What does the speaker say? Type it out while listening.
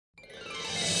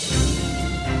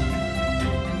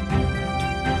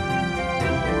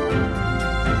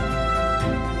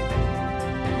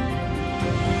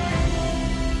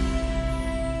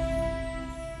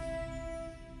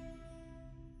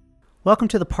Welcome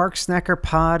to the Park Snacker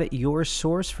Pod, your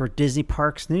source for Disney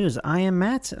Parks news. I am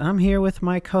Matt. I'm here with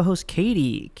my co-host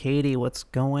Katie. Katie, what's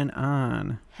going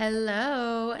on?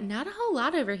 Hello. Not a whole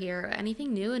lot over here.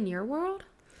 Anything new in your world?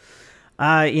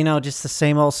 Just the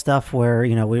same old stuff where,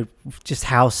 we just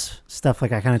house stuff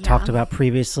like I kind of talked Yeah. about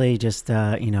previously, just,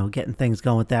 getting things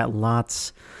going with that.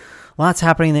 Lots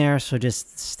happening there. So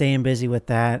just staying busy with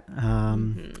that.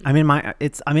 I'm in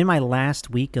my last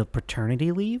week of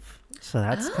paternity leave. So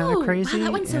that's kind of Oh, wow, crazy.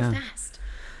 that went so Yeah. fast.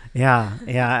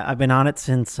 Yeah. I've been on it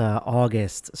since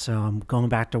August, so I'm going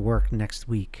back to work next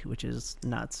week, which is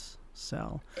nuts.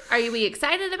 So, We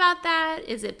excited about that?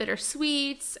 Is it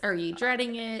bittersweet? Are you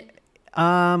dreading it?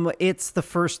 it's the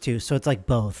first two, so it's like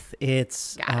both.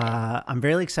 It's Got it. I'm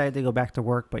really excited to go back to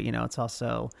work, but it's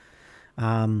also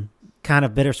kind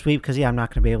of bittersweet because I'm not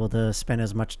going to be able to spend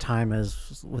as much time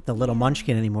as with the little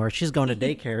munchkin anymore. She's going to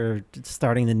daycare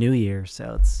starting the new year,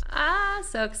 so it's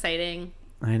So exciting.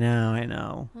 I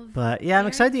know. Well, But yeah, I'm very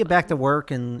excited to get back to fun.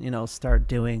 work and, start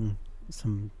doing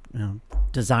some,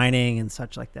 designing and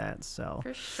such like that. So,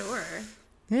 For sure.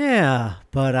 yeah,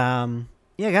 but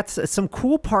yeah, I got some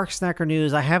cool Park Snacker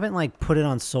news. I haven't like put it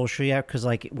on social yet cuz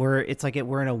like we're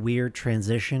in a weird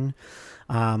transition.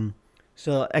 Um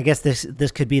so I guess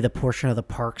this could be the portion of the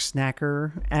Park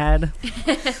Snacker ad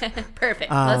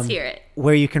Perfect. Let's hear it.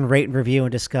 where you can rate and review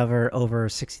and discover over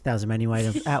 60,000 menu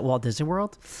items at Walt Disney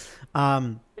World.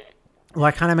 Um, well,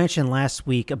 I kind of mentioned last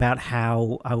week about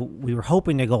how we were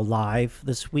hoping to go live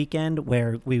this weekend,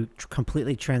 where we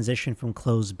completely transitioned from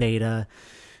closed beta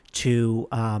to,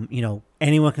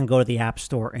 anyone can go to the App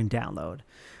Store and download.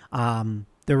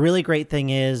 The really great thing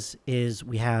is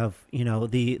we have,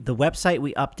 the website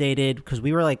we updated because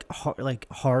we were like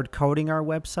hard coding our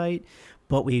website,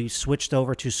 but we switched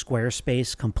over to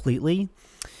Squarespace completely.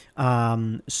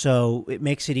 So it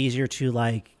makes it easier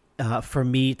to for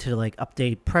me to like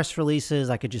update press releases.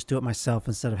 I could just do it myself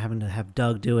instead of having to have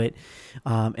Doug do it.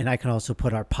 And I can also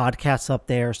put our podcasts up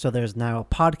there. So there's now a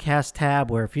podcast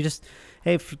tab where if you just,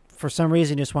 hey, if for some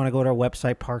reason you just want to go to our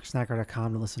website,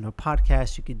 parksnacker.com, to listen to a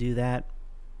podcast, you could do that.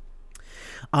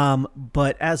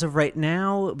 But as of right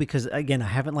now, because again, I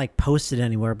haven't like posted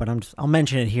anywhere, but I'll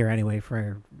mention it here anyway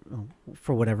for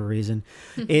whatever reason.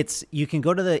 You can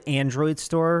go to the Android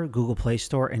store, Google Play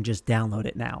Store, and just download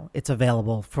it now. It's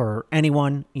available for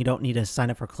anyone. You don't need to sign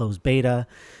up for closed beta.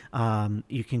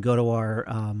 You can go to our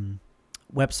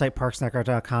website,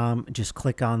 parksnacker.com, just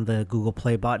click on the Google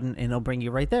Play button, and it'll bring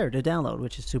you right there to download,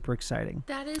 which is super exciting.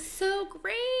 That is so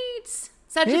great.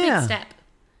 Such a big Yeah. step.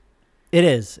 It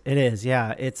is.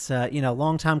 Yeah. It's,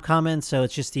 long time coming. So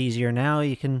it's just easier now.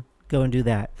 You can go and do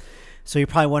that. So you're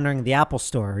probably wondering the Apple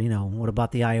store, what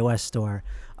about the iOS store?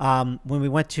 Long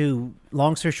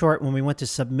story short, when we went to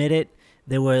submit it,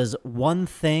 there was one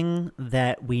thing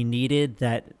that we needed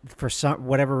that for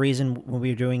whatever reason, when we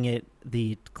were doing it,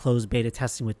 the closed beta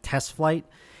testing with Test Flight,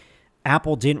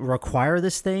 Apple didn't require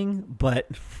this thing, but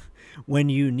when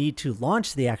you need to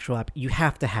launch the actual app, you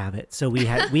have to have it. So we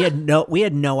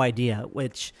had no idea,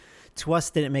 which to us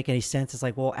didn't make any sense. It's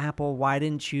like, well, Apple, why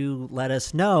didn't you let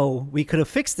us know? We could have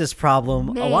fixed this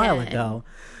problem a while Man. ago.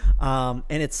 And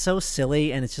it's so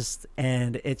silly, and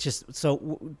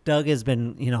so Doug has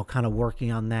been, kind of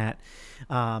working on that,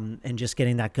 and just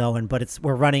getting that going, but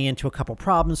we're running into a couple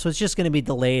problems. So it's just going to be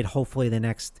delayed, hopefully the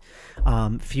next,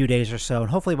 few days or so.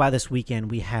 And hopefully by this weekend,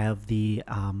 we have the,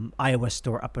 iOS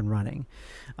store up and running.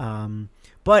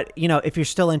 But if you're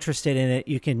still interested in it,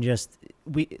 you can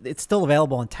it's still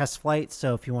available on Test Flight.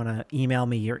 So if you want to email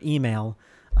me your email,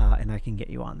 and I can get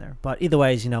you on there. But either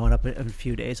way, in a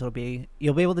few days, you'll be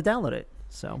able to download it.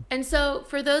 So And so,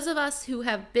 for those of us who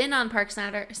have been on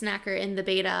Snacker in the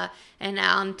beta and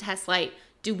on Test Lite,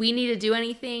 do we need to do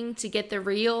anything to get the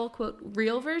real, quote,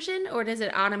 real version, or does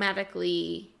it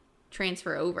automatically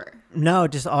transfer over? no,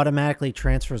 it just automatically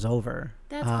transfers over.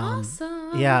 That's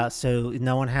awesome. Yeah, so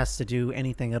no one has to do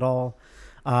anything at all.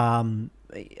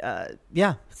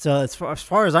 Yeah. So as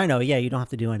far as I know, yeah, you don't have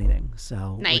to do anything.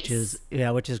 So Nice.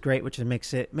 which is great, which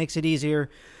makes it easier.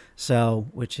 So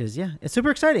it's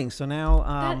super exciting. So now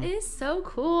That is so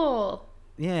cool.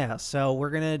 yeah, so we're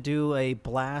gonna do a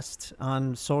blast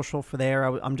on social for there.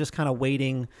 I'm just kind of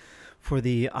waiting for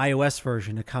the iOS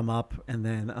version to come up, and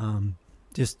then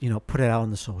just put it out on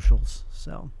the socials.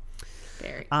 So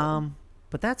Very cool.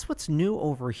 but that's what's new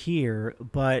over here.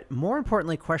 But more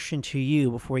importantly, question to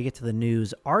you before we get to the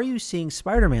news: are you seeing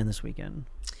Spider-Man this weekend?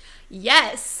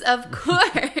 Yes, of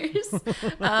course.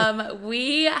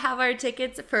 We have our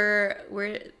tickets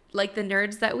we're like the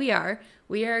nerds that we are.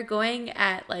 We are going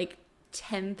at like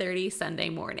 10:30 Sunday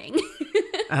morning.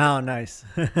 Oh, nice.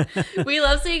 We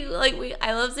love seeing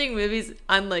I love seeing movies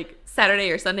on like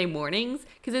Saturday or Sunday mornings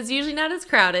because it's usually not as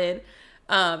crowded,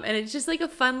 and it's just like a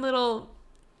fun little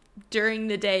during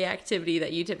the day activity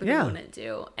that you typically wouldn't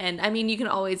do. And I mean, you can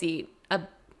always eat a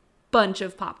bunch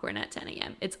of popcorn at 10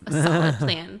 a.m. It's a solid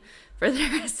plan for the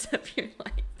rest of your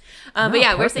life. But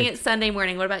yeah, perfect. We're seeing it Sunday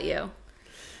morning. What about you?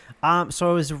 So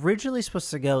I was originally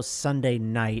supposed to go Sunday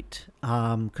night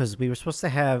because we were supposed to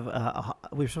have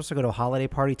we were supposed to go to a holiday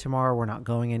party tomorrow. We're not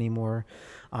going anymore.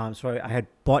 So I had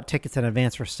bought tickets in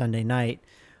advance for Sunday night,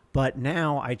 but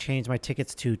now I changed my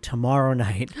tickets to tomorrow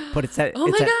night. But it's at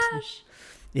gosh.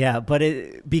 Yeah, but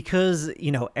because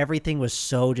everything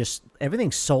was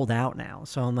everything's sold out now.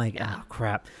 So I'm like, oh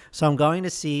crap. So I'm going to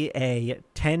see a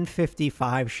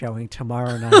 10:55 showing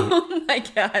tomorrow night. Oh my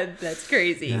god, that's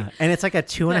crazy. Yeah. And it's like a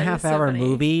 2.5 hour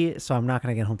movie, so I'm not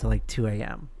gonna get home till like 2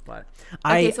 a.m. But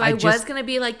I was gonna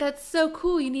be like, that's so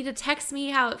cool. You need to text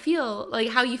me how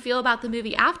you feel about the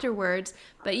movie afterwards.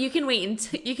 But you can wait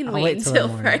until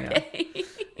Friday.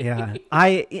 Yeah,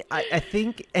 I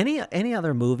think any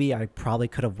other movie I probably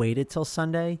could have waited till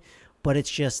Sunday, but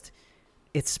it's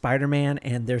Spider-Man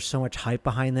and there's so much hype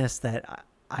behind this that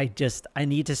I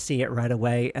need to see it right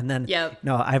away. And then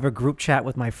I have a group chat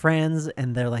with my friends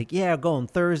and they're like, yeah, going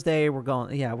Thursday.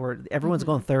 Everyone's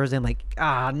going Thursday. I'm like,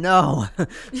 no.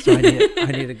 So I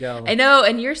need to go. I know,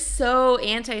 and you're so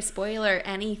anti-spoiler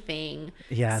anything.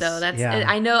 Yes. So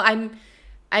I know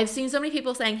I've seen so many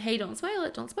people saying, hey, don't spoil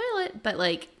it. But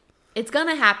like, it's going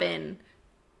to happen.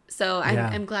 So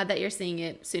I'm glad that you're seeing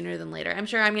it sooner than later. I'm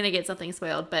sure I'm going to get something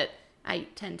spoiled, but I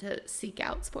tend to seek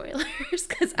out spoilers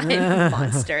because I'm a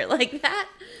monster like that.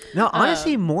 No,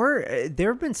 honestly,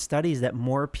 there have been studies that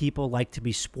more people like to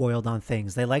be spoiled on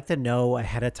things. They like to know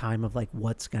ahead of time of like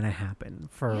what's going to happen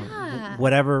for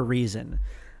whatever reason.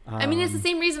 I mean, it's the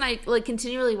same reason I like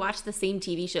continually watch the same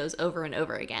TV shows over and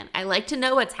over again. I like to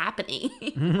know what's happening.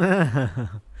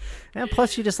 And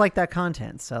plus, you just like that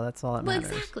content, so that's all that matters.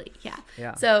 Well, exactly,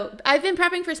 yeah. So I've been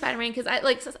prepping for Spider-Man because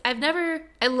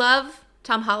I love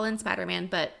Tom Holland's Spider-Man,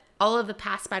 but all of the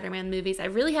past Spider-Man movies, I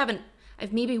really haven't.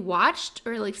 I've maybe watched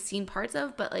or like seen parts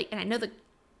of, but like, and I know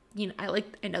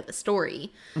I know the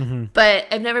story, but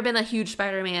I've never been a huge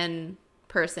Spider-Man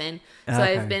person. So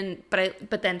I've been,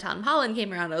 but then Tom Holland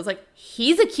came around. I was like,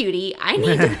 he's a cutie. I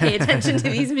need to pay attention to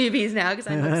these movies now because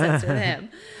I'm obsessed with him.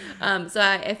 So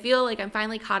I feel like I'm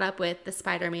finally caught up with the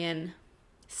Spider-Man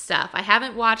stuff. I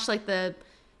haven't watched like the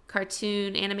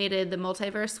cartoon animated, the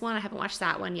multiverse one. I haven't watched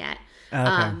that one yet. But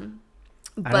I don't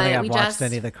think I've watched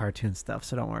any of the cartoon stuff,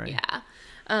 so don't worry. Yeah.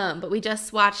 But we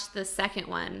just watched the second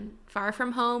one, Far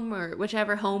From Home, or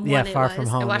whichever home one it was. Far From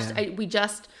Home. We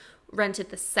just rented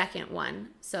the second one,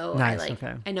 so nice,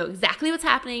 I know exactly what's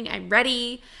happening. I'm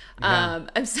ready.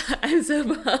 I'm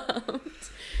so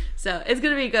pumped. So it's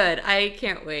gonna be good. I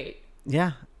can't wait.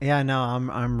 No,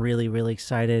 I'm really, really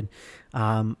excited.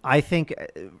 I think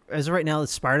as of right now, the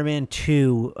Spider-Man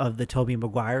 2 of the Tobey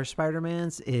Maguire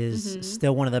Spider-Mans is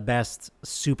still one of the best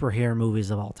superhero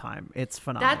movies of all time. It's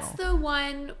phenomenal. That's the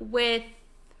one with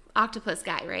Octopus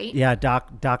guy, right? Yeah,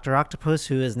 Dr. Octopus,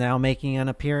 who is now making an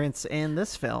appearance in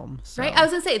this film. So. Right? I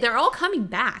was going to say, they're all coming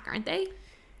back, aren't they?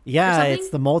 Yeah, it's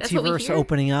the multiverse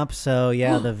opening up. So,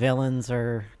 yeah, the villains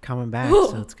are coming back.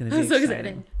 So it's going to be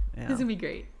exciting. Yeah. It's going to be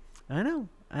great. I know.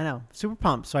 Super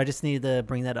pumped. So I just needed to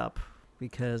bring that up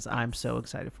because I'm so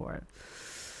excited for it.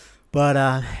 But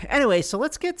anyway, so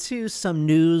let's get to some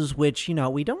news, which,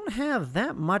 we don't have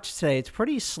that much today. It's a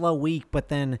pretty slow week, but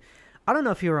then I don't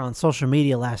know if you were on social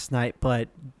media last night, but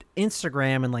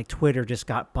Instagram and like Twitter just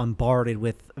got bombarded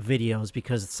with videos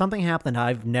because something happened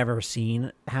I've never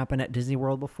seen happen at Disney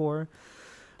World before.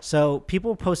 So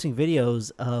people posting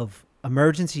videos of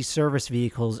emergency service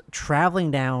vehicles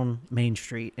traveling down Main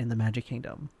Street in the Magic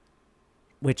Kingdom,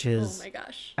 which is, oh my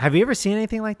gosh. Have you ever seen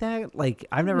anything like that? Like,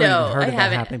 I've never even heard of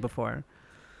that happening before.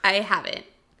 I haven't.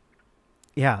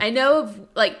 Yeah. I know of,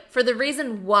 like, for the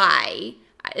reason why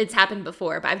it's happened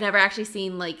before, but I've never actually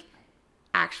seen like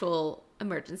actual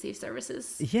emergency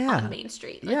services on Main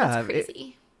Street. Like, that's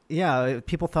crazy.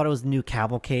 People thought it was a new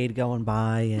cavalcade going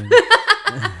by, and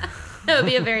that would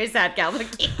be a very sad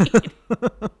cavalcade.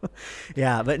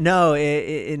 Yeah, but no,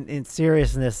 in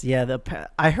seriousness,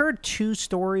 I heard two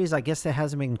stories. I guess that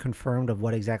hasn't been confirmed of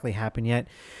what exactly happened yet.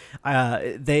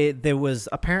 There was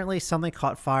apparently something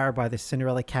caught fire by the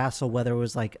Cinderella Castle, whether it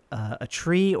was like a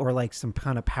tree or like some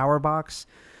kind of power box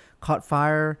caught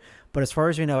fire. But as far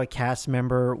as we know, a cast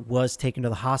member was taken to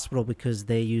the hospital because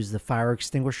they used the fire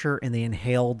extinguisher and they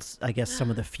inhaled, I guess, some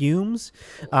of the fumes.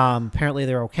 Apparently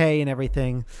they're okay and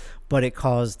everything, but it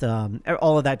caused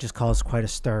all of that just caused quite a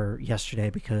stir yesterday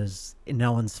because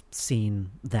no one's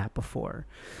seen that before.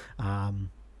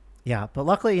 Yeah, but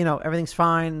luckily, everything's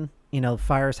fine.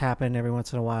 Fires happen every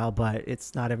once in a while, but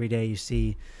it's not every day you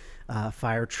see a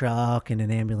fire truck and an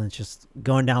ambulance just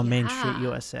going down Main Street,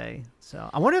 USA. So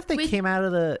I wonder if they came out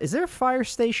of is there a fire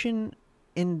station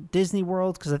in Disney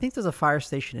World? Because I think there's a fire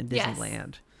station in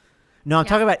Disneyland. No, I'm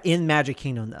talking about in Magic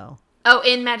Kingdom, though. Oh,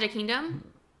 in Magic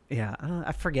Kingdom? Yeah,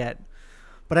 I forget.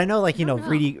 But I know,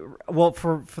 really, well,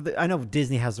 I know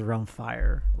Disney has their own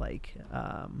fire,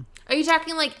 Are you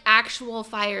talking like actual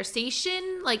fire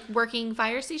station, like working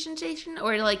fire station,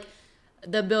 or like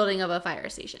the building of a fire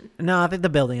station? No, I think the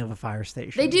building of a fire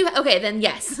station. They do. Okay, then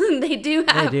yes, they do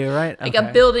have. They do, right? Like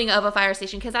a building of a fire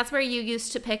station, because that's where you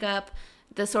used to pick up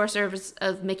the Sorcerers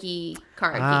of Mickey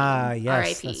card game. Ah, yes,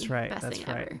 R.I.P. that's right. Best That's thing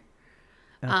right.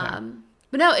 ever. Okay.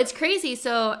 But no, it's crazy.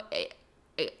 So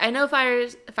I know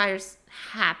fires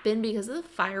happen because of the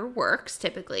fireworks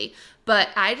typically, but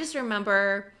I just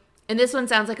remember, and this one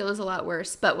sounds like it was a lot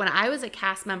worse, but when I was a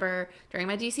cast member during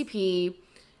my DCP,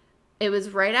 it was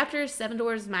right after Seven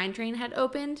Dwarfs Mine Train had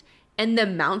opened, and the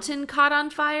mountain caught on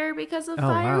fire because of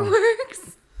fireworks.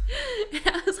 Wow.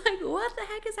 And I was like, what the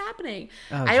heck is happening?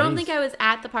 I don't think I was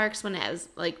at the parks when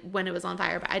it was on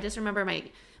fire, but I just remember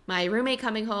my roommate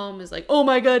coming home was like, oh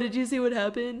my God, did you see what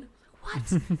happened?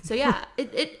 What? So yeah,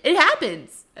 it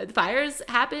happens. Fires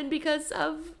happen because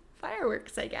of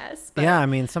fireworks, I guess. But, yeah, I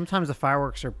mean, sometimes the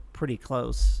fireworks are pretty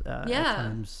close at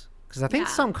times. Because I think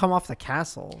some come off the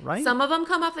castle, right? Some of them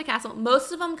come off the castle.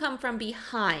 Most of them come from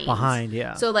behind. Behind,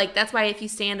 yeah. So, that's why if you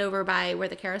stand over by where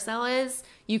the carousel is,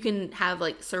 you can have,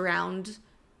 surround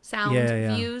sound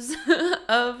views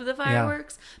of the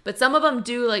fireworks. Yeah. But some of them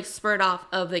do, spurt off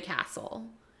of the castle.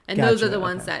 And those are the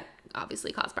ones that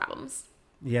obviously cause problems.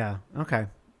 Yeah, okay.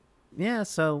 Yeah,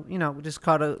 so, just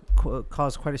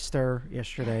caused quite a stir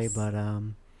yesterday. Yes. But,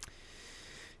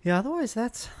 yeah, otherwise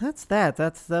that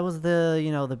was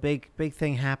the the big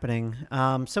thing happening.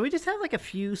 So we just have a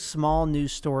few small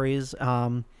news stories.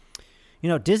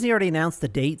 Disney already announced the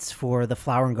dates for the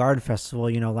Flower and Garden Festival.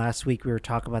 Last week we were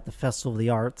talking about the Festival of the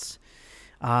Arts.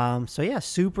 So yeah,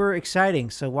 super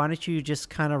exciting. So why don't you just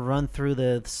kind of run through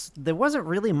there wasn't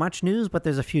really much news, but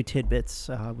there's a few tidbits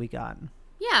we got.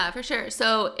 Yeah, for sure.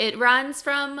 So it runs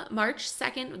from March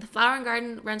 2nd. The Flower and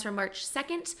Garden runs from March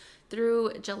 2nd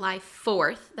through July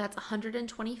 4th. That's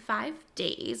 125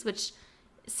 days, which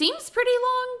seems pretty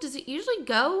long. Does it usually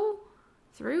go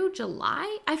through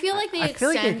July? I feel like they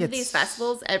extend these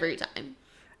festivals every time.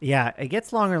 Yeah, it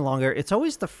gets longer and longer. It's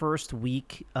always the first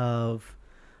week of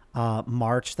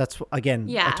March. That's I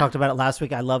talked about it last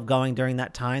week. I love going during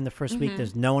that time. The first week,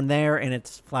 there's no one there, and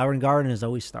it's Flower and Garden is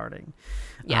always starting.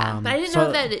 Yeah, but I didn't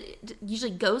know that it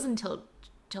usually goes until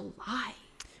July.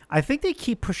 I think they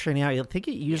keep pushing it out. I think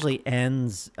it usually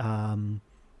ends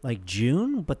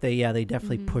June, but they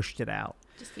definitely pushed it out.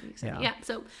 Just keep exciting. Yeah,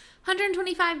 so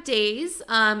 125 days.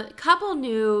 Couple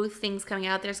new things coming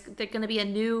out. There's going to be a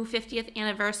new 50th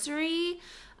anniversary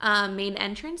main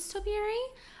entrance topiary.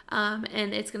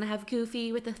 And it's going to have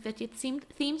Goofy with the 50th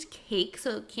themed cake.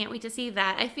 So can't wait to see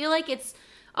that. I feel like it's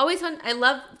always fun. I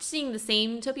love seeing the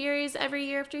same topiaries every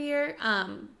year after year.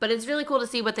 But it's really cool to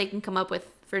see what they can come up with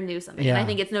for new something. Yeah. And I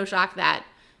think it's no shock that,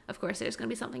 of course, there's going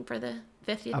to be something for the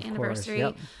 50th anniversary.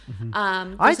 Yep.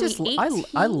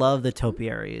 I love the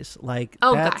topiaries.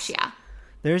 Gosh, yeah.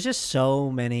 There's just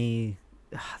so many.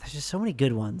 There's just so many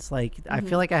good ones. I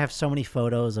feel like I have so many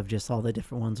photos of just all the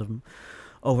different ones of them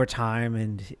over time,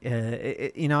 and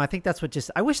I think that's what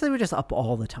I wish they were just up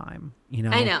all the time.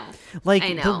 I know.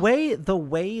 The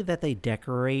way that they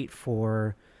decorate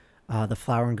for the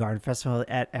Flower and Garden Festival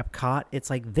at Epcot, it's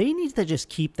like they need to just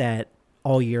keep that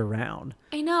all year round.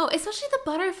 I know, especially the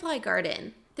Butterfly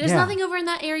Garden. There's nothing over in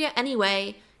that area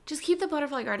anyway. Just keep the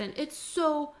Butterfly Garden. It's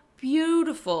so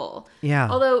beautiful. Yeah.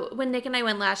 Although when Nick and I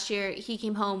went last year, he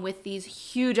came home with these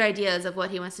huge ideas of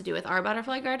what he wants to do with our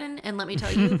Butterfly Garden, and let me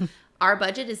tell you, our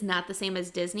budget is not the same as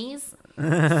Disney's. So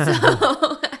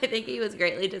I think he was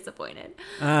greatly disappointed.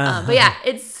 But yeah,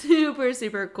 it's super,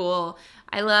 super cool.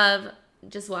 I love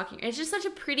just walking. It's just such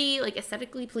a pretty,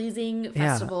 aesthetically pleasing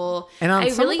festival. And I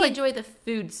really enjoy the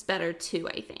foods better too,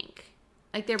 I think.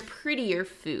 They're prettier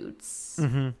foods.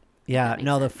 Mm-hmm. Yeah,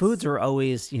 no, the foods are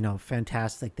always,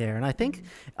 fantastic there. And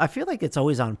I feel like it's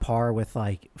always on par with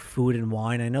food and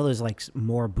wine. I know there's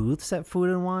more booths at food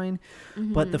and wine,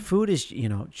 but the food is,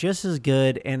 just as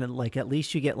good. And at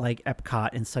least you get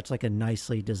Epcot in such a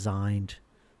nicely designed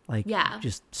like Yeah.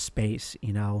 just space,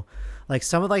 like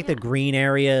some of like the green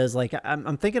areas, like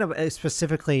I'm thinking of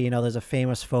specifically, there's a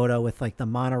famous photo with like the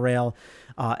monorail,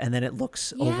 and then it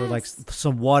looks over like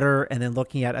some water, and then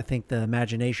looking at, I think, the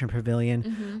Imagination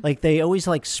Pavilion. Like they always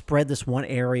like spread this one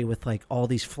area with like all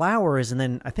these flowers, and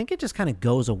then I think it just kind of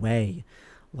goes away.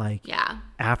 Like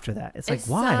after that, it's like,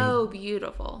 why? So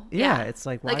beautiful. Yeah, it's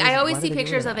like, why I always see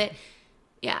pictures of it.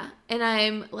 Yeah, and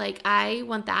I'm like, I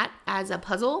want that as a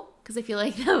puzzle because I feel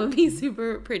like that would be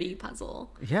super pretty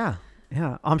puzzle. Yeah.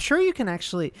 I'm sure you can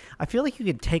actually. I feel like you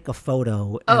could take a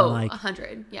photo and like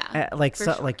 100. Yeah, like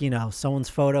sure. like someone's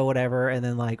photo, whatever, and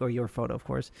then like, or your photo, of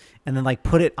course, and then like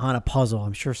put it on a puzzle.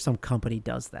 I'm sure some company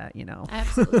does that.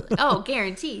 Absolutely. Oh,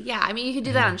 guaranteed. Yeah, I mean, you could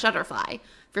do that on Shutterfly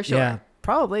for sure. Yeah.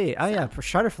 Probably. Oh yeah, for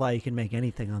Shutterfly you can make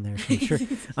anything on there. So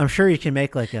I'm sure you can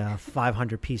make like a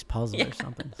 500-piece puzzle or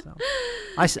something. So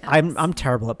I'm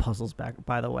terrible at puzzles,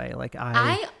 by the way. Like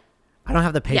I don't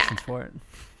have the patience for it.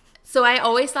 So I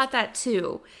always thought that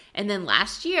too. And then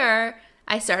last year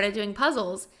I started doing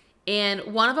puzzles, and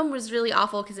one of them was really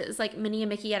awful because it was like Minnie and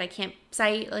Mickey at a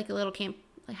campsite, like a little camp,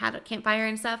 like had a campfire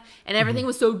and stuff, and everything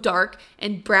was so dark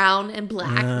and brown and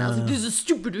black, and I was like, this is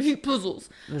stupid. I hate puzzles.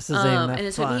 This is and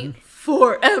it took me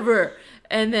forever,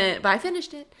 but I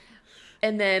finished it.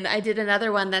 And then I did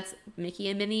another one that's Mickey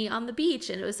and Minnie on the beach,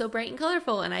 and it was so bright and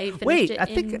colorful, and I finished it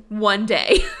in one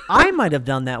day. I might have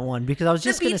done that one because I was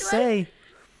just going to say,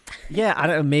 yeah, I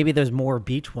don't know, maybe there's more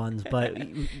beach ones, but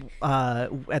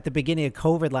at the beginning of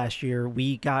COVID last year,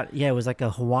 we got, it was like a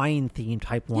Hawaiian themed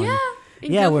type one. Yeah.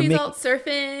 And Goofy's out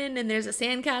surfing, and there's a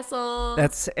sandcastle.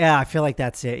 I feel like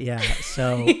that's it. Yeah.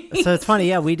 So it's funny.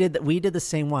 Yeah, we did the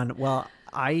same one. Well,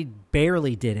 I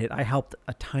barely did it. I helped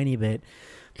a tiny bit,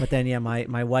 but then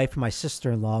my wife and my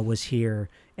sister-in-law was here,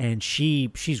 and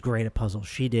she's great at puzzles.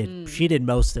 She did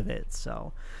most of it.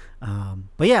 So,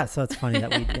 but yeah, so it's funny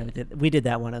that we did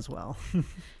that one as well.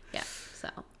 Yeah. So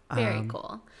very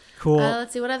cool. Cool.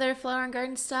 Let's see what other Flower and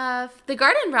Garden stuff. The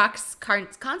Garden Rocks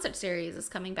concert series is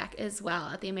coming back as well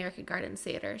at the American Gardens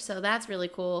Theater, so that's really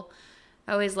cool.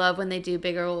 I always love when they do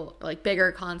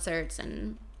bigger concerts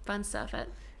and fun stuff at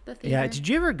the theater. Yeah. Did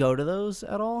you ever go to those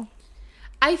at all?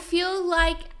 I feel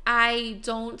like I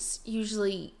don't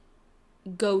usually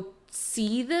go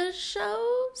see the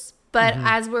shows, but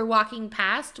as we're walking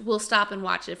past, we'll stop and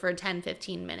watch it for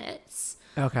 10-15 minutes.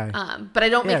 Okay. But I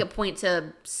don't make a point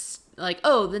to like,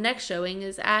 oh, the next showing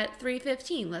is at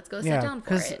 3:15. Let's go sit down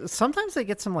for it. Because sometimes they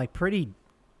get some like pretty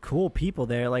cool people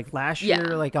there. Like last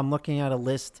year, like I'm looking at a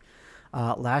list.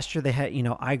 Last year they had,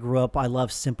 I grew up. I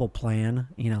love Simple Plan.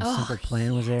 Simple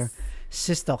Plan was there.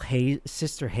 Sister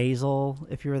Hazel,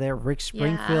 if you were there. Rick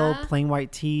Springfield, Plain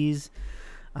White Tees,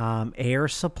 Air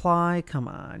Supply. Come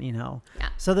on, Yeah.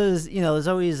 So there's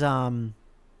always some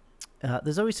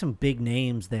big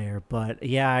names there. But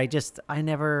yeah, I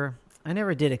never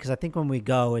did it because I think when we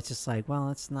go, it's just like, well,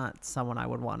 it's not someone I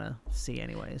would want to see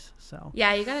anyways. So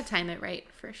yeah, you got to time it right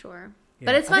for sure. Yeah.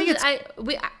 But it's fun.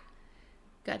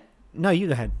 Good. No, you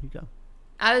go ahead. You go.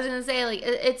 I was gonna say, like,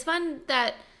 it's fun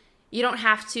that you don't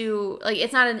have to, like,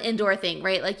 it's not an indoor thing,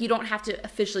 right? Like, you don't have to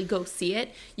officially go see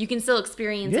it. You can still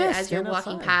experience it as you're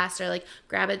walking past, or like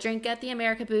grab a drink at the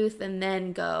America booth and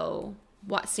then go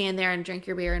stand there and drink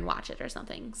your beer and watch it or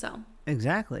something. So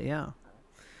exactly, yeah,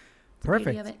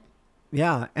 perfect.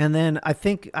 Yeah, and then I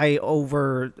think I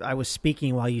was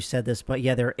speaking while you said this, but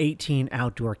yeah, there are 18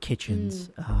 outdoor kitchens.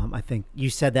 I think you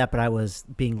said that, but I was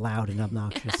being loud and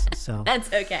obnoxious. So that's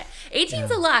okay.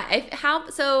 18's a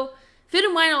lot. So Food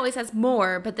and Wine always has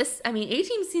more, but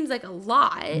 18 seems like a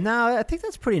lot. No, I think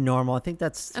that's pretty normal. I think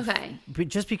that's okay.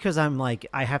 Just because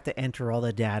I have to enter all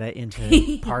the data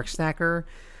into Park Snacker.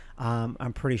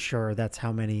 I'm pretty sure that's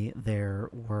how many there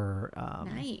were.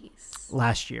 Nice.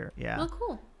 Last year, yeah. Oh,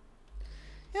 cool.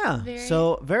 Yeah,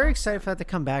 very excited for that to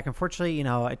come back. Unfortunately,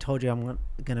 I told you I'm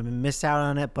going to miss out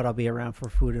on it, but I'll be around for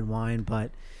Food and Wine.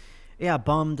 But yeah,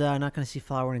 bummed not going to see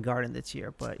Flower and Garden this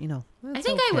year. But I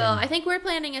think I will. I think we're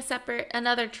planning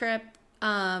another trip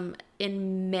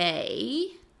in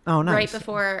May. Oh, nice! Right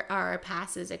before our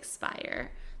passes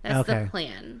expire. That's the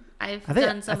plan. I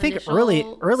think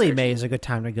early May is a good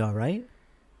time to go, right?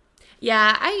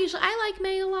 Yeah, I like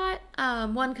May a lot.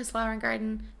 One, because Flower and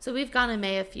Garden. So we've gone in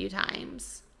May a few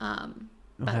times.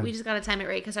 But we just got to time it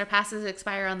right because our passes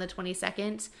expire on the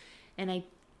 22nd. And I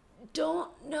don't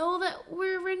know that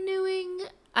we're renewing.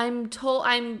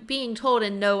 I'm being told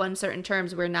in no uncertain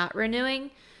terms we're not renewing.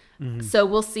 Mm-hmm. So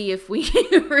we'll see if we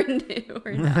renew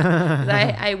or not.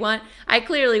 I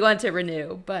clearly want to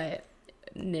renew, but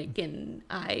Nick and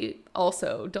I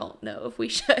also don't know if we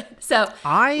should. So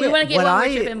I we want to get what one I-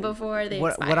 more trip in before they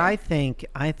expire. What I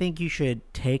think you should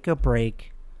take a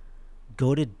break,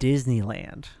 go to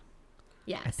Disneyland.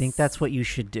 Yes. I think that's what you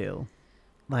should do.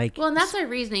 Like, Well, and that's our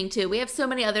reasoning too. We have so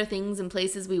many other things and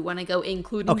places we want to go,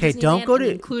 including Okay, Disneyland, don't go and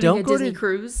to- including don't a go Disney to-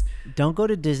 cruise. don't go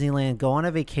to Disneyland. Go on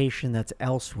a vacation that's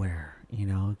elsewhere. You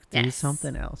know, do Yes.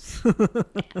 something else.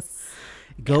 Yes.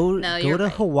 Go no, go you're to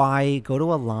right. Hawaii. Go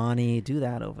to Alani. Do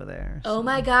that over there. Oh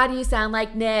my God, you sound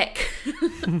like Nick.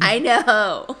 I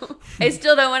know. I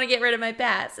still don't want to get rid of my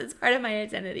pass. It's part of my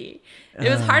identity. It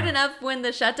was hard enough when the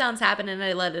shutdowns happened and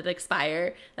I let it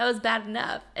expire. That was bad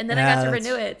enough. And then I Yeah, got to that's-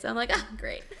 renew it. So I'm like, oh,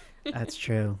 great. That's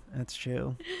true. That's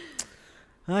true.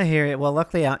 I hear it. Well,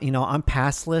 luckily, I'm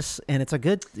passless, and it's a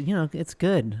good. It's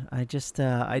good. I just Is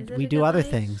it we a do good other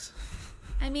life? things.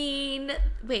 I mean,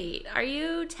 wait, are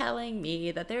you telling me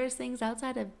that there's things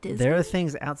outside of Disney? There are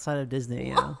things outside of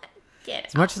Disney. Get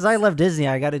As much as I love Disney,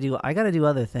 I got to do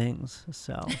other things.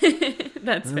 So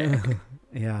That's fair.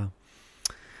 yeah.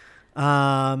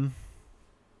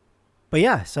 But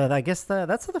yeah, so I guess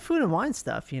that's the food and wine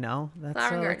stuff. That's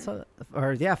Flower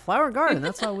and Flower and Garden.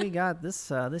 That's all we got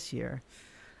this year.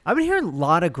 I've been hearing a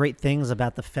lot of great things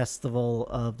about the Festival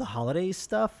of the Holidays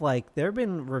stuff. Like, there have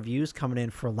been reviews coming in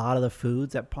for a lot of the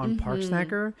foods on Park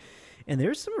Snacker, and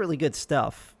there's some really good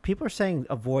stuff. People are saying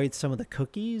avoid some of the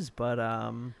cookies, but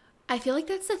I feel like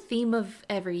that's the theme of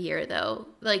every year, though.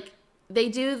 Like, they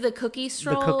do the cookie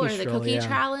stroll or the stroll, cookie yeah.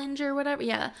 challenge or whatever.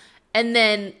 Yeah. And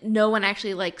then no one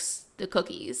actually likes the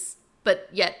cookies, but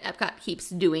yet Epcot keeps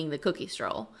doing the cookie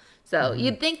stroll. So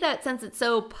you'd think that since it's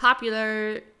so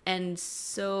popular and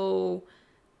so,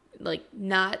 like,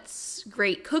 not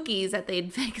great cookies, that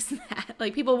they'd fix that.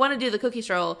 Like, people want to do the cookie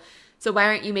stroll, so why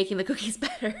aren't you making the cookies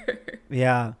better?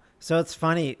 yeah. So it's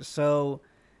funny. So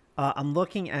I'm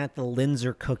looking at the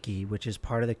Linzer cookie, which is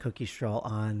part of the cookie stroll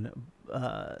on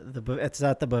it's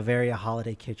at the Bavaria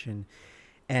Holiday Kitchen,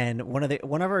 and one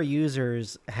of our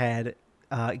users had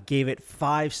gave it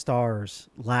 5 stars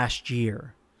last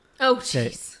year. Oh,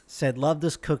 jeez. Said, love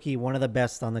this cookie, one of the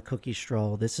best on the cookie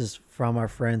stroll. This is from our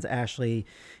friends Ashley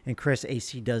and Chris.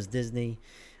 AC Does Disney.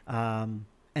 And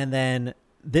then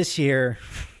this year,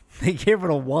 they gave it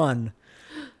a 1.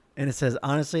 And it says,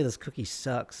 honestly, this cookie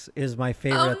sucks. It was my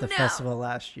favorite at the festival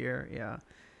last year. Yeah.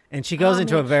 And she goes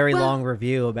into a very long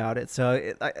review about it.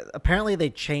 So apparently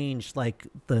they changed like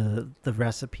the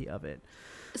recipe of it.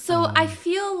 So I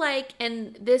feel like,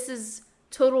 and this is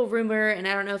total rumor, and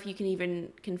I don't know if you can even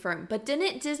confirm, but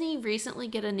didn't Disney recently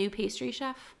get a new pastry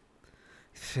chef?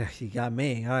 You got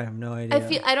me. I have no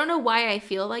idea. I don't know why I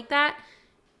feel like that,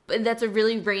 but that's a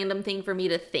really random thing for me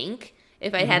to think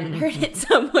if I hadn't heard it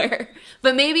somewhere.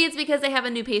 But maybe it's because they have a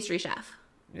new pastry chef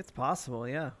It's possible,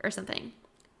 yeah. or something.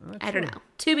 Not I don't sure. know.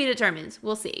 To be determined.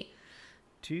 We'll see.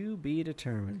 To be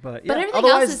determined, but But yeah, everything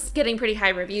else is getting pretty high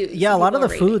reviews. yeah. A lot of the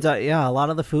People are foods, a lot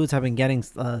of the foods have been getting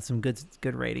some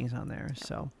good ratings on there.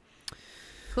 So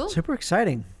Cool. super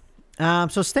exciting.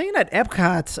 So staying at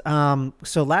Epcot.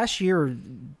 So last year,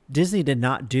 Disney did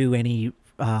not do any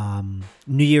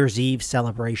New Year's Eve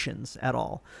celebrations at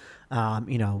all.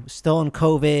 Still in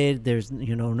COVID. There's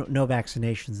no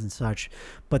vaccinations and such.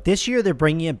 But this year they're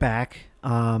bringing it back.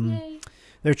 Yay.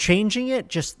 They're changing it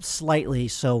just slightly.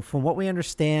 So from what we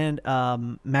understand,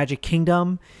 Magic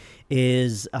Kingdom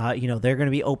is, they're going to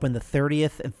be open the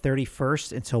 30th and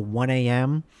 31st until 1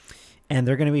 a.m. And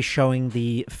they're going to be showing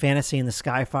the Fantasy in the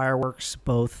Sky fireworks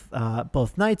both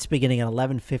nights beginning at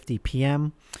 11:50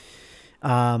 p.m.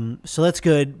 So that's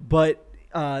good. But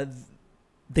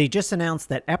they just announced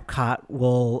that Epcot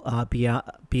will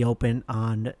be open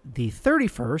on the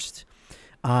 31st.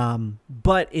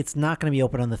 But it's not going to be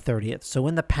open on the 30th. So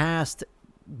in the past,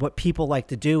 what people like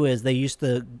to do is they used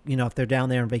to, if they're down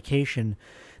there on vacation,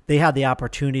 they had the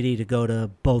opportunity to go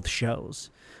to both shows,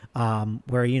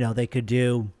 where, they could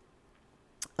do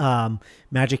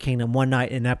Magic Kingdom one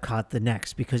night and Epcot the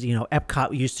next, because,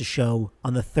 Epcot used to show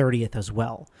on the 30th as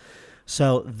well.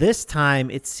 So this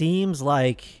time it seems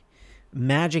like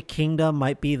Magic Kingdom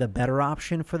might be the better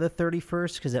option for the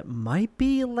 31st because it might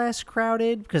be less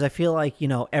crowded, because I feel like,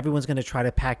 everyone's going to try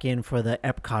to pack in for the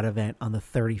Epcot event on the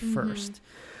 31st.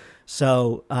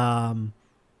 So,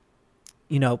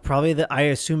 probably I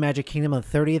assume Magic Kingdom on the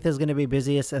 30th is going to be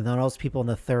busiest, and then all those people on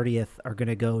the 30th are going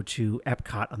to go to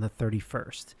Epcot on the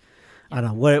 31st. I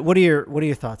don't know. What are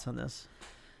your thoughts on this?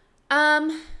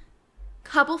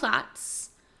 Couple thoughts.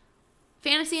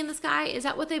 Fantasy in the Sky, is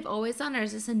that what they've always done, or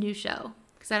is this a new show?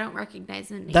 Because I don't recognize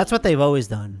the name. That's what they've always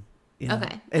done. Yeah.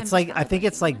 Okay. It's like, I think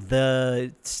it's like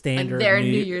the standard their New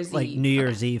Year's like Eve. New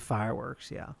Year's Eve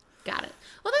fireworks. Yeah. Got it.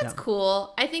 Well, that's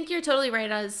cool. I think you're totally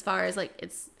right as far as like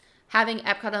it's having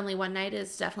Epcot only one night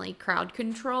is definitely crowd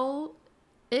control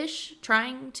ish,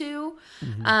 trying to.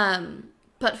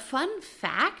 But fun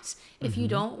fact, if you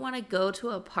don't want to go to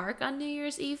a park on New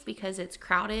Year's Eve because it's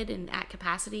crowded and at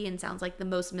capacity and sounds like the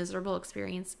most miserable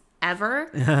experience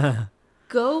ever,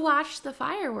 go watch the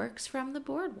fireworks from the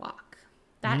boardwalk.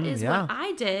 That is what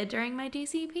I did during my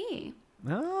DCP.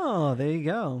 Oh, there you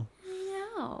go.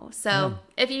 So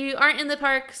if you aren't in the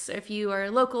parks, if you are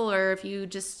local, or if you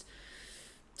just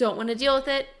don't want to deal with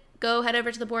it, go head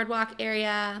over to the boardwalk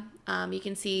area. You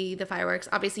can see the fireworks.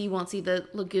 Obviously, you won't see the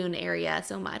lagoon area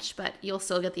so much, but you'll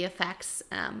still get the effects.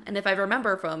 And if I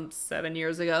remember from 7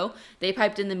 years ago, they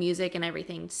piped in the music and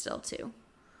everything still too.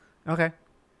 Okay.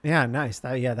 Yeah, nice.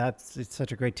 It's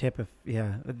such a great tip.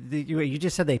 You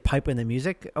just said they pipe in the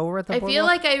music over at the boardwalk? I feel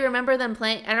like I remember them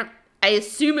playing. I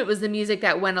assume it was the music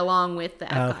that went along with the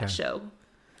Epcot show.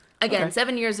 Again,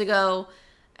 7 years ago.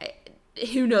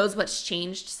 Who knows what's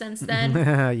changed since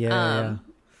then?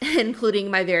 Including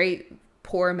my very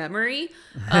poor memory.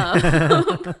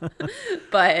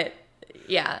 But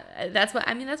yeah, that's what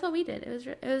we did.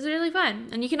 It was really fun,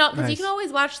 and you can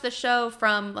always watch the show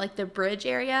from like the bridge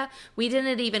area. We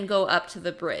didn't even go up to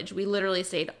the bridge. We literally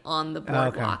stayed on the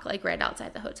boardwalk, like right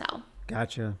outside the hotel.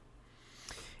 Gotcha.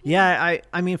 Yeah,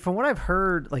 I mean, from what I've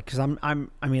heard, like, because I've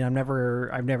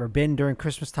never been during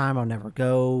Christmas time. I'll never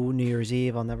go New Year's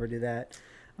Eve. I'll never do that.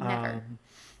 Never.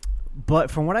 But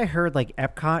from what I heard, like,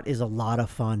 Epcot is a lot of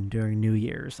fun during New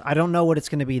Year's. I don't know what it's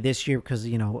going to be this year because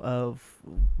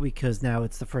because now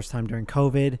it's the first time during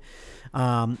COVID.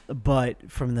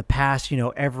 But from the past,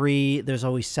 there's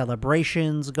always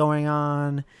celebrations going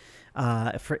on.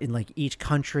 In like each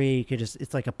country,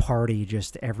 it's like a party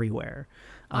just everywhere.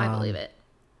 I believe it.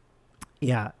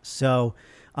 Yeah. So,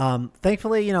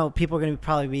 thankfully, people are going to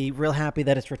probably be real happy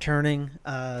that it's returning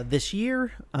this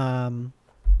year.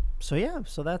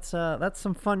 So that's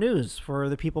some fun news for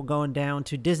the people going down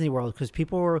to Disney World, because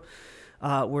people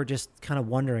were just kind of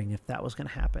wondering if that was going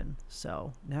to happen.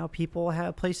 So now people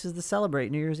have places to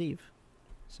celebrate New Year's Eve.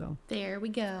 So there we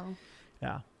go.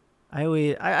 Yeah.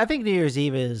 I think New Year's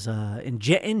Eve is in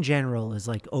general is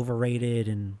like overrated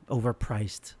and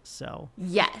overpriced. So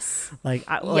yes,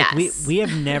 we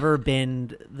have never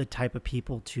been the type of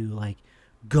people to like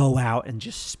go out and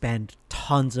just spend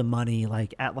tons of money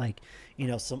like at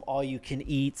some all you can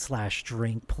eat /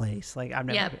 drink place. Like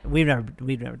we've never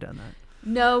done that.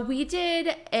 No, we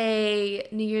did a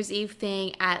New Year's Eve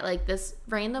thing at like this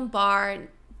random bar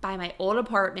by my old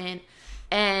apartment,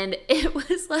 and it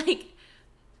was like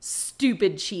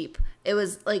stupid cheap. It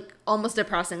was like almost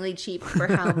depressingly cheap for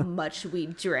how much we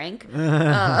drank,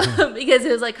 because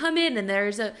it was like, come in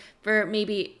and for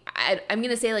maybe I'm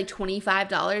gonna say like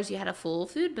 $25 you had a full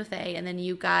food buffet, and then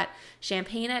you got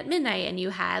champagne at midnight, and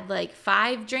you had like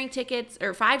 5 drink tickets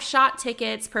or 5 shot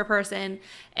tickets per person,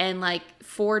 and like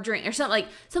 4 drink or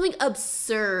something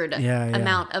absurd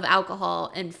amount of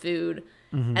alcohol and food.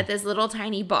 Mm-hmm. At this little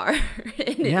tiny bar.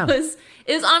 And it was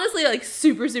honestly like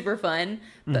super, super fun.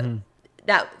 But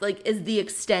that like is the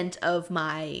extent of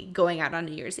my going out on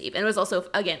New Year's Eve. And it was also,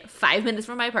 again, 5 minutes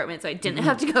from my apartment, so I didn't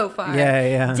have to go far.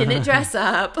 Didn't dress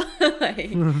up. But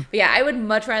yeah, I would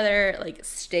much rather like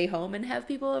stay home and have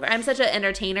people over. I'm such an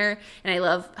entertainer, and I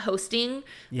love hosting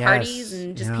parties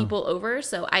and just people over.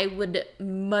 So I would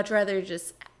much rather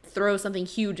just throw something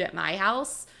huge at my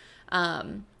house.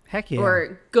 Heck yeah.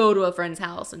 Or go to a friend's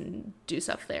house and do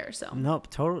stuff there. So nope,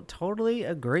 totally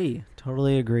agree.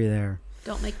 Totally agree there.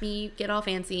 Don't make me get all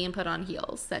fancy and put on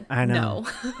heels. I know.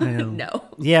 No.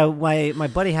 Yeah, my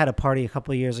buddy had a party a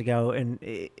couple of years ago, and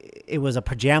it was a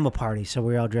pajama party, so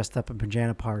we were all dressed up in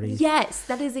pajama parties. Yes,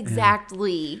 that is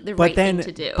exactly the right thing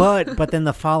to do. But then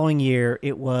the following year,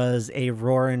 it was a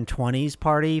Roaring 20s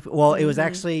party. Well, it was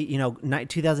actually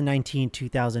 2019,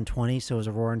 2020, so it was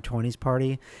a Roaring 20s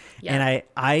party. Yep. And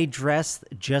I dressed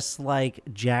just like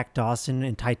Jack Dawson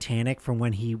in Titanic from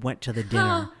when he went to the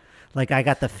dinner. Like I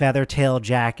got the feather tail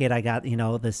jacket. I got,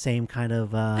 the same kind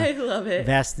of I love it.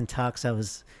 Vest and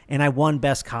tux. And I won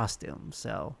best costume.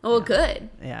 So good.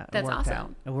 Yeah, that's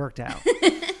awesome. It worked out.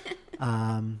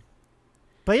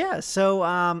 But yeah, so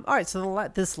all right. So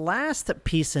this last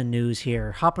piece of news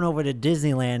here, hopping over to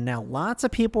Disneyland. Now, lots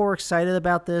of people were excited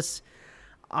about this.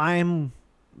 I'm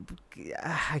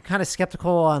kind of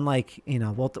skeptical on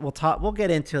we'll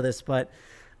get into this, but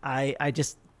I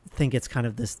just think it's kind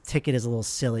of, this ticket is a little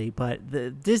silly. But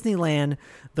the Disneyland,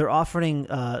 they're offering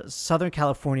Southern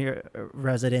California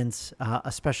residents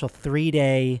a special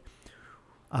 3-day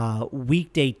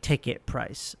weekday ticket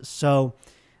price. So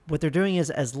what they're doing is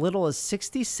as little as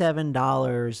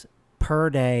 $67 per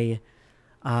day.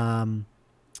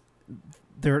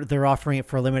 They're offering it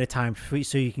for a limited time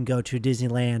so you can go to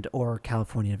Disneyland or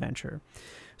California Adventure.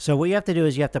 So what you have to do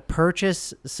is you have to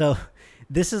purchase. So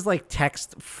this is like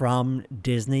text from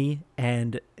Disney,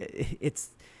 and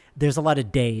there's a lot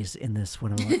of days in this,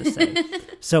 what I'm about to say.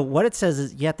 So what it says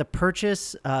is you have to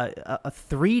purchase a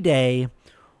 3-day,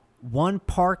 1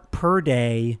 park per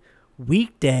day,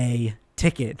 weekday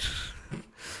ticket.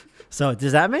 So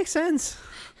does that make sense?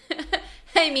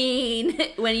 I mean,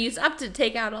 when you have to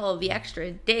take out all of the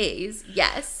extra days,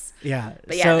 yes. Yeah.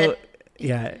 But yeah, so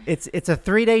it's a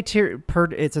 3-day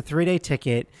it's a 3-day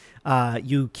ticket.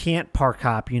 You can't park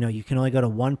hop. You can only go to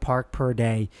 1 park per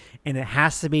day, and it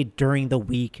has to be during the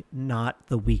week, not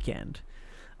the weekend.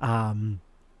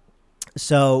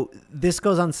 So this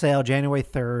goes on sale January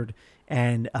 3rd,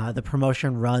 and the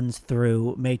promotion runs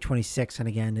through May 26th. And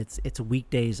again, it's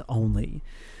weekdays only.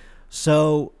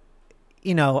 So,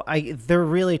 they're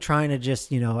really trying to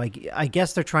just, I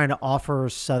guess they're trying to offer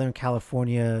Southern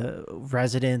California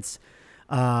residents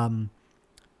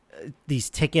these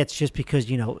tickets just because,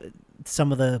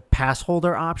 some of the pass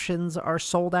holder options are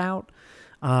sold out,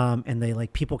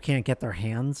 and people can't get their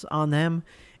hands on them.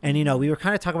 And, we were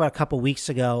kind of talking about a couple weeks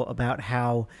ago about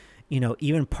how,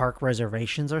 even park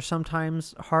reservations are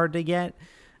sometimes hard to get.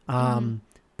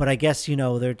 But I guess,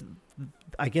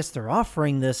 they're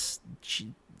offering this,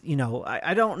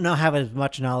 I don't have as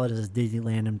much knowledge as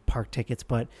Disneyland and park tickets,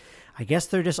 but I guess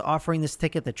they're just offering this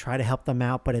ticket to try to help them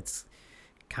out. But it's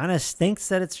kind of stinks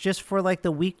that it's just for like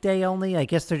the weekday only. I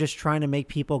guess they're just trying to make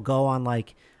people go on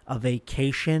like a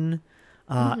vacation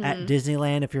at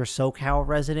Disneyland. If you're a SoCal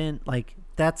resident, like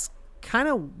that's kind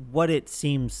of what it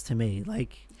seems to me.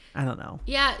 Like, I don't know.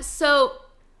 Yeah. So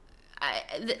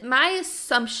my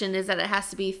assumption is that it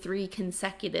has to be 3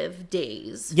 consecutive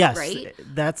days. Yes, right.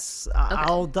 That's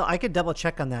Okay. I could double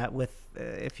check on that with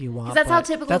if you want. Because that's how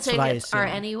typical that's tickets are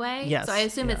anyway. Yes, So I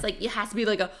assume it's like it has to be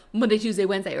like a Monday, Tuesday,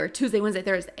 Wednesday, or Tuesday, Wednesday,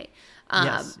 Thursday.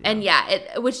 Yes, And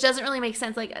which doesn't really make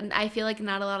sense. Like, I feel like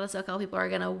not a lot of SoCal people are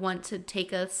gonna want to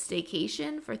take a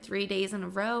staycation for 3 days in a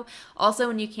row. Also,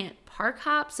 when you can't park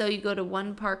hop, so you go to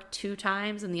one park 2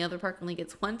 times and the other park only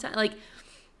gets 1 time. Like,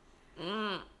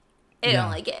 I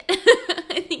don't like it.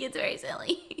 I think it's very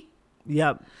silly.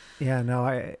 Yep. Yeah.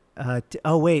 No.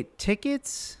 Oh wait,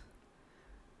 tickets.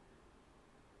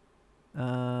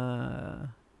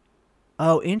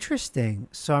 Oh, interesting.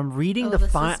 So I'm reading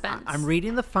I'm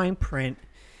reading the fine print,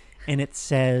 and it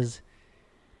says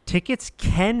tickets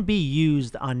can be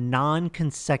used on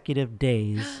non-consecutive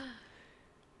days.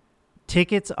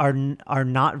 Tickets are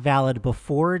not valid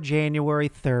before January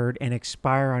 3rd and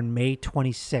expire on May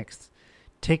 26th.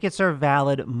 Tickets are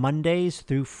valid Mondays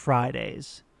through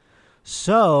Fridays.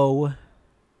 So,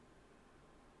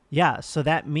 yeah, so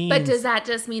that means... But does that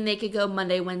just mean they could go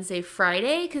Monday, Wednesday,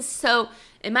 Friday? Because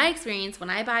in my experience,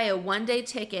 when I buy a 1-day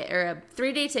ticket or a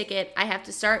 3-day ticket, I have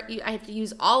to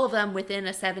use all of them within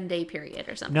a 7-day period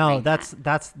or something. No, like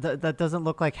that doesn't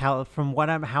look like how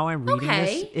I'm reading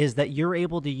this is that you're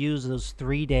able to use those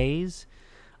 3 days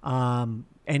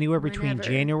anywhere between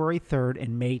January 3rd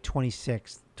and May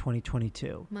 26th,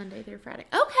 2022. Monday through Friday.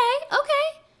 Okay.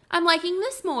 I'm liking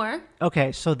this more.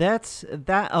 Okay, so that's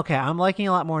that. Okay, I'm liking it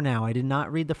a lot more now. I did not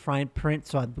read the fine print,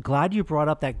 so I'm glad you brought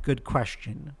up that good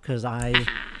question because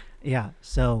yeah.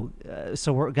 So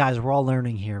we're all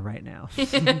learning here right now.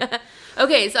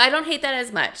 Okay, so I don't hate that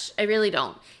as much. I really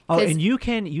don't. Oh, and you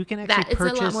can actually it's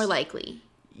purchase. It's a lot more likely.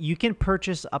 You can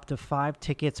purchase up to 5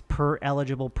 tickets per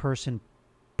eligible person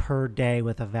per day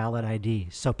with a valid ID.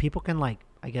 So people can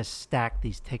stack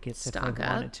these tickets if they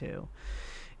wanted to.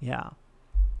 Yeah.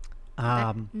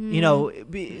 So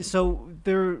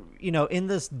they're, in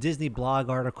this Disney blog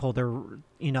article,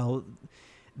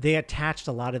 they attached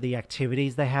a lot of the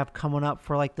activities they have coming up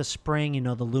for the spring,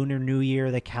 the Lunar New Year,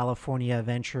 the California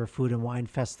Adventure Food and Wine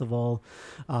Festival,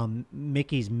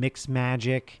 Mickey's Mix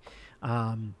Magic,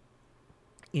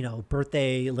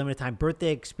 limited time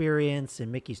birthday experience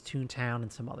and Mickey's Toontown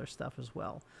and some other stuff as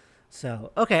well.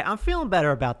 So, okay, I'm feeling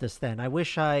better about this then. I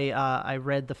wish I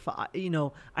read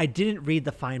I didn't read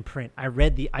the fine print. I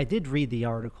did read the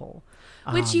article.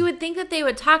 Which you would think that they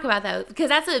would talk about that because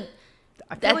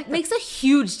that makes a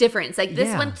huge difference.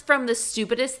 This went from the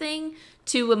stupidest thing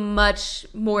to a much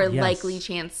more likely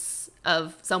chance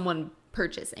of someone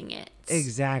purchasing it.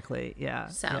 Exactly. Yeah.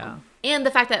 So, yeah. And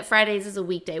the fact that Fridays is a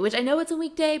weekday, which I know it's a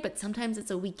weekday, but sometimes it's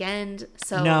a weekend.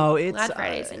 So no, it's glad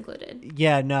Friday's included.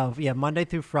 Yeah, no, yeah, Monday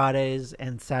through Fridays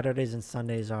and Saturdays and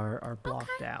Sundays are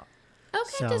blocked out.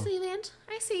 Okay, Disneyland,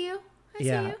 I see you. I see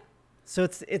you. So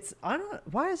it's I don't.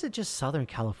 Why is it just Southern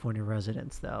California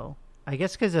residents though? I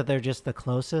guess because they're just the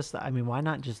closest. I mean, why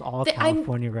not just all The- I'm-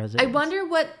 California I residents? wonder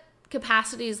what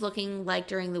capacity is looking like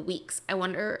during the weeks. I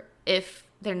wonder if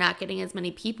they're not getting as many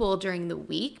people during the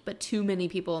week, but too many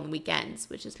people on the weekends,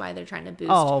 which is why they're trying to boost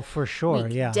Oh, for sure.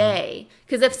 Yeah. weekday.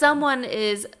 Because if someone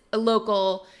is a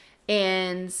local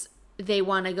and they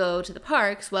want to go to the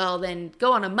parks, well, then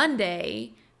go on a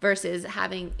Monday versus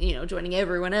having, joining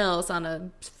everyone else on a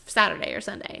Saturday or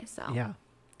Sunday. So Yeah.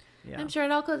 Yeah. I'm sure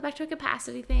it all goes back to a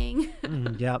capacity thing.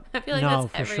 Yep. I feel like No,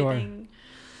 that's for sure. everything.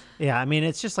 Yeah, I mean,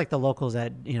 it's just like the locals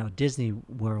at Disney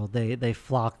World. They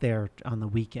flock there on the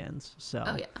weekends. So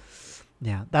Oh, yeah.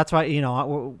 yeah, that's why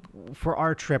for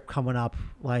our trip coming up,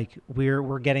 like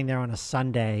we're getting there on a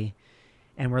Sunday,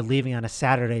 and we're leaving on a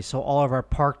Saturday. So all of our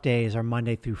park days are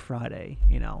Monday through Friday.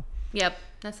 Yep.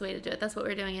 That's the way to do it. That's what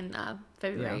we're doing in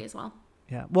February Yeah. as well.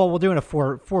 Yeah. Well, we're doing a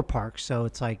four parks, so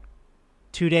it's like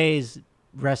 2 days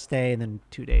rest day, and then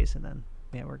 2 days, and then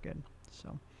yeah, we're good.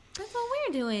 So That's what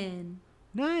we're doing.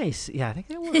 nice. Yeah, I think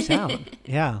that works out.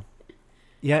 Yeah.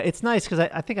 Yeah, it's nice because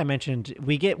I think I mentioned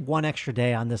we get one extra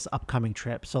day on this upcoming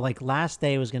trip. So like last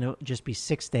day was going to just be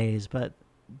 6 days, but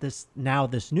this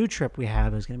new trip we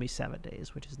have is going to be 7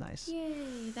 days, which is nice.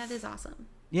 Yay. That is awesome.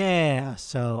 Yeah.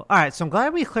 So, all right. So I'm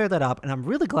glad we cleared that up. And I'm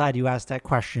really glad you asked that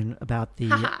question about the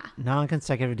Haha.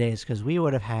 non-consecutive days because we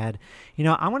would have had,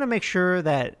 I want to make sure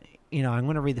that, I'm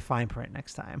going to read the fine print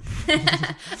next time.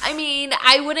 I mean,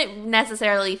 I wouldn't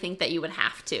necessarily think that you would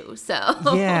have to. So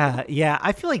Yeah. Yeah.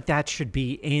 I feel like that should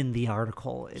be in the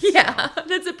article. itself. yeah,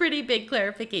 that's a pretty big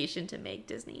clarification to make,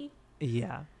 Disney.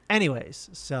 Yeah. Anyways,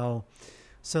 so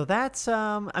that's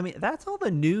that's all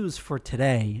the news for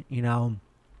today,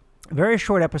 Very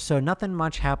short episode, nothing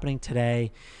much happening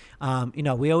today.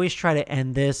 We always try to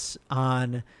end this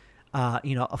on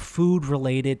a food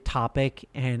related topic,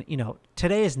 and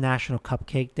today is National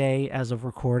Cupcake Day as of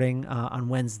recording on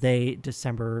Wednesday,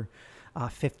 December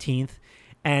 15th.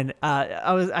 And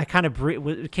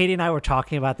Katie and I were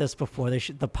talking about this before the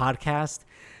podcast.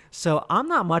 So I'm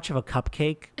not much of a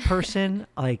cupcake person.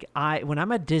 Like when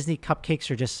I'm at Disney, cupcakes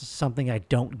are just something I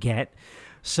don't get.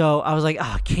 So I was like,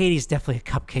 Katie's definitely a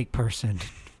cupcake person.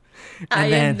 I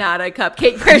am not a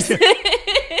cupcake person.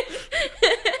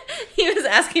 He was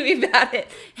asking me about it,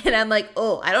 and I'm like,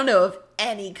 I don't know of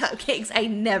any cupcakes. I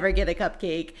never get a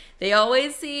cupcake. They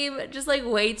always seem just like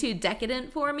way too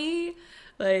decadent for me.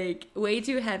 Like way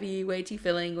too heavy, way too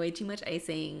filling, way too much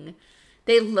icing.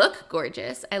 They look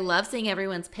gorgeous. I love seeing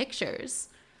everyone's pictures.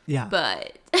 Yeah.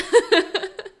 But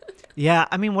yeah,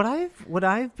 I mean, what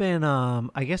I've been,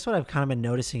 I guess what I've kind of been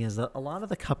noticing is that a lot of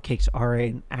the cupcakes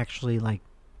aren't actually like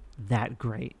that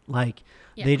great. Like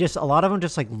a lot of them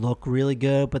just like look really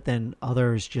good, but then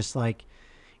others just like,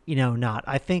 not.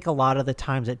 I think a lot of the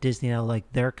times at Disney,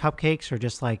 like their cupcakes are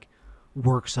just like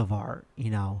works of art,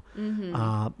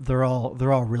 mm-hmm. They're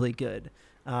all really good.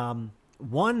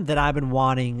 One that I've been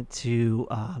wanting to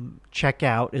check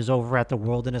out is over at the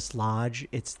Wilderness Lodge.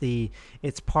 It's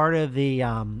part of the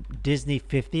Disney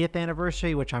 50th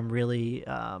anniversary, which I'm really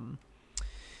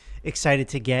excited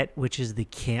to get, which is the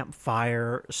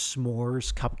Campfire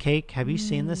S'mores Cupcake. Have you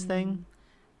seen this thing?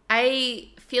 I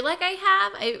feel like I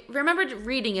have. I remembered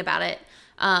reading about it.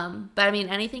 But I mean,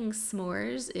 anything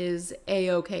s'mores is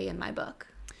A-okay in my book.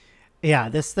 Yeah,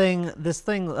 this thing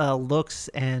looks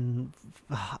and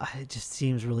it just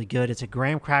seems really good. It's a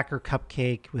graham cracker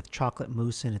cupcake with chocolate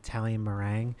mousse and Italian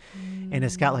meringue, and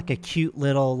it's got like a cute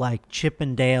little like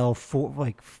Chippendale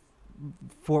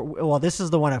this is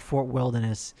the one at Fort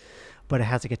Wilderness, but it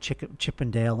has like a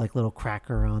Chippendale like little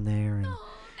cracker on there, and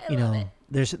I love it.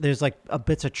 there's like a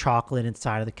bits of chocolate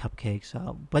inside of the cupcake.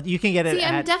 So, but you can get it. You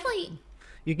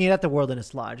can get it at the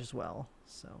Wilderness Lodge as well.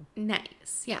 So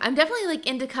nice. Yeah, I'm definitely like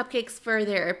into cupcakes for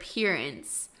their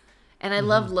appearance, and I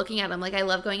love looking at them. Like I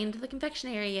love going into the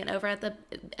confectionery and over at the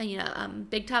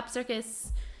Big Top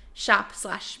Circus shop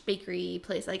 / bakery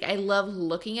place. Like I love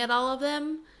looking at all of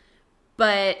them,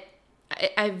 but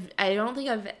I don't think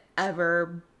I've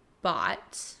ever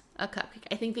bought a cupcake.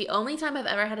 I think the only time I've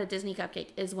ever had a Disney cupcake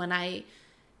is when I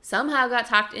somehow got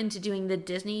talked into doing the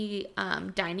Disney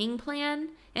dining plan,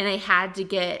 and I had to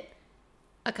get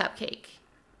a cupcake.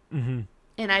 Mm-hmm.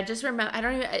 And I just remember,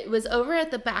 it was over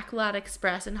at the Backlot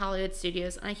Express in Hollywood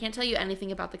Studios, and I can't tell you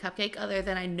anything about the cupcake other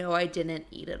than I know I didn't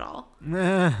eat it all.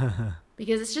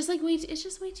 because it's just like it's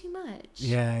just way too much.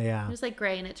 Yeah. It was like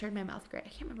gray and it turned my mouth gray. I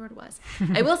can't remember what it was.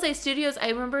 I will say Studios, I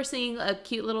remember seeing a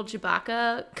cute little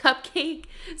Chewbacca cupcake.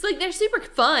 It's like they're super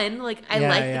fun. Like I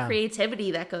like the creativity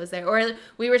that goes there. Or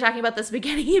we were talking about the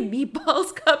spaghetti and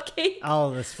meatballs cupcake.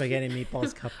 Oh, the spaghetti and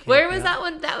meatballs cupcake. Where was that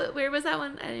one? Where was that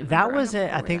one? That was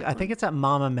it. I think it's at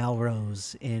Mama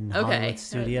Melrose in Hollywood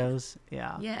Studios.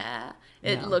 Yeah. Yeah.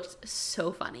 It looked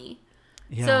so funny.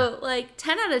 Yeah. So like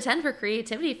 10 out of 10 for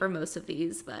creativity for most of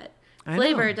these, but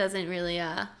flavor doesn't really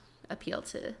appeal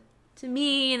to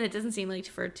me, and it doesn't seem like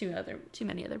for too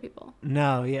many other people.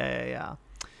 No, yeah.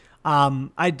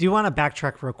 I do want to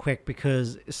backtrack real quick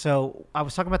because I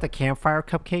was talking about the campfire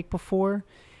cupcake before,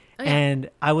 and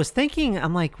I was thinking,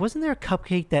 I'm like, wasn't there a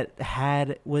cupcake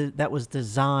that was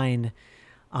designed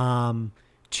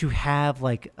to have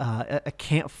like a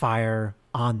campfire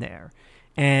on there?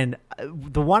 And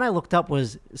the one I looked up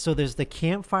was, so there's the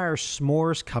campfire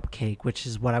s'mores cupcake, which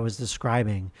is what I was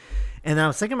describing. And I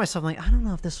was thinking to myself, like, I don't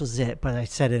know if this was it, but I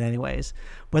said it anyways.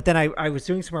 But then I was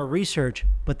doing some more research,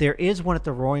 but there is one at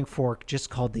the Roaring Fork just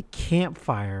called the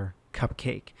campfire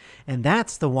cupcake. And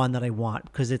that's the one that I want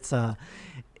because it's a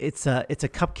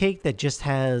cupcake that just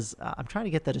has, I'm trying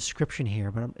to get the description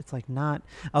here, but it's like not,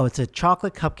 it's a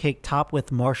chocolate cupcake topped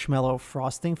with marshmallow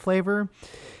frosting flavor.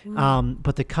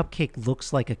 But the cupcake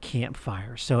looks like a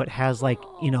campfire. So it has like,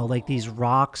 like these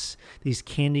rocks, these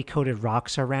candy coated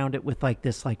rocks around it with like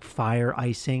this like fire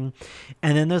icing.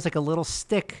 And then there's like a little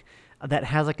stick that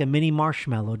has like a mini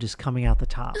marshmallow just coming out the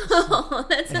top. Oh,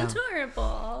 that's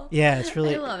adorable. Yeah, it's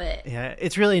really, I love it. Yeah,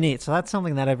 it's really neat. So that's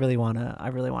something that I really want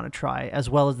to try, as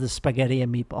well as the spaghetti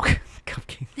and meatball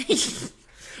cupcake.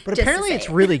 But apparently it's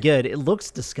really good. It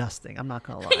looks disgusting. I'm not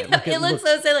gonna lie. It looks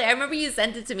so silly. I remember you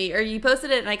sent it to me, or you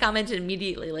posted it, and I commented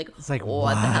immediately, like, it's like,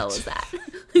 what the hell is that?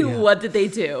 What did they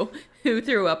do? Who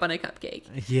threw up on a cupcake?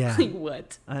 Yeah. Like,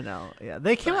 what? I know. Yeah,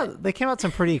 they came out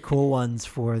some pretty cool ones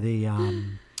for the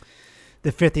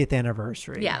 50th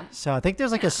anniversary. Yeah. So I think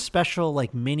there's like a special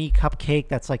like mini cupcake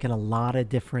that's like in a lot of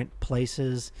different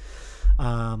places.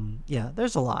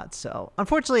 There's a lot. So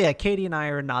unfortunately, Katie and I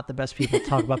are not the best people to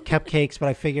talk about cupcakes, but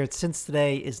I figured since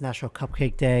today is National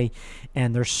Cupcake Day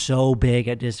and they're so big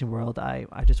at Disney World, I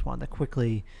just wanted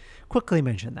to quickly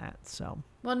mention that. So.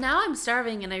 Well, now I'm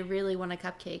starving and I really want a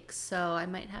cupcake, so I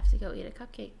might have to go eat a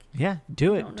cupcake. Yeah,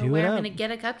 do it. I don't know where I'm going to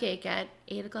get a cupcake at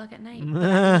 8 o'clock at night.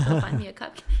 Go find me a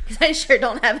cupcake because I sure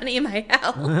don't have any in my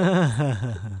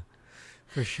house.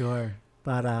 For sure.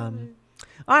 But all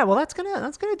right, well that's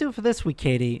gonna do it for this week,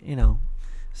 Katie.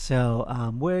 So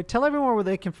tell everyone where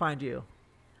they can find you.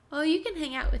 Well, you can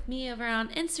hang out with me over on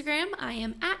Instagram. I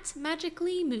am at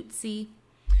magicallymootsy.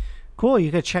 Cool.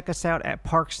 You can check us out at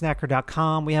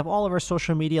parksnacker.com. We have all of our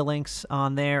social media links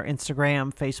on there,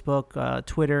 Instagram, Facebook,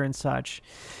 Twitter, and such.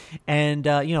 And,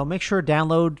 make sure to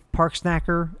download Park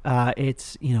Snacker.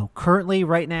 It's, currently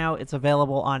right now it's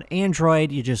available on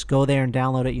Android. You just go there and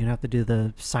download it. You don't have to do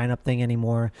the sign up thing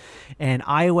anymore. And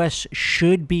iOS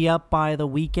should be up by the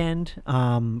weekend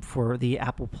for the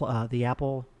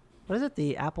Apple, what is it?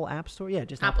 The Apple App Store? Yeah,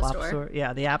 just Apple App Store.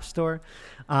 Yeah, the App Store.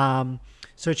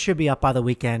 So it should be up by the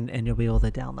weekend, and you'll be able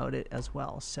to download it as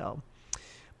well. So,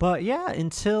 but yeah,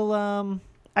 until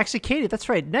actually, Katie, that's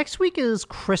right. Next week is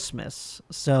Christmas.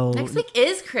 So next week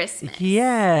is Christmas.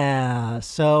 Yeah.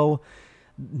 So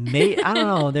I don't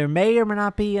know. There may or may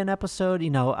not be an episode.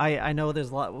 I know there's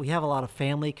a lot. We have a lot of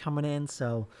family coming in,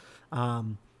 so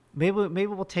maybe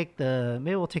we'll take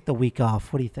the week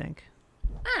off. What do you think?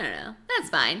 I don't know. That's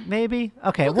fine. Maybe.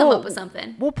 Okay. We'll come up with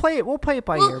something. We'll play it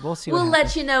by ear. We'll see. We'll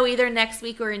let you know either next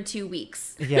week or in 2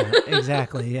 weeks. Yeah.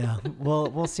 Exactly. Yeah.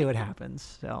 We'll see what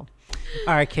happens. So,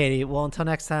 all right, Katie. Well, until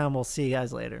next time, we'll see you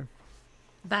guys later.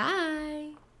 Bye.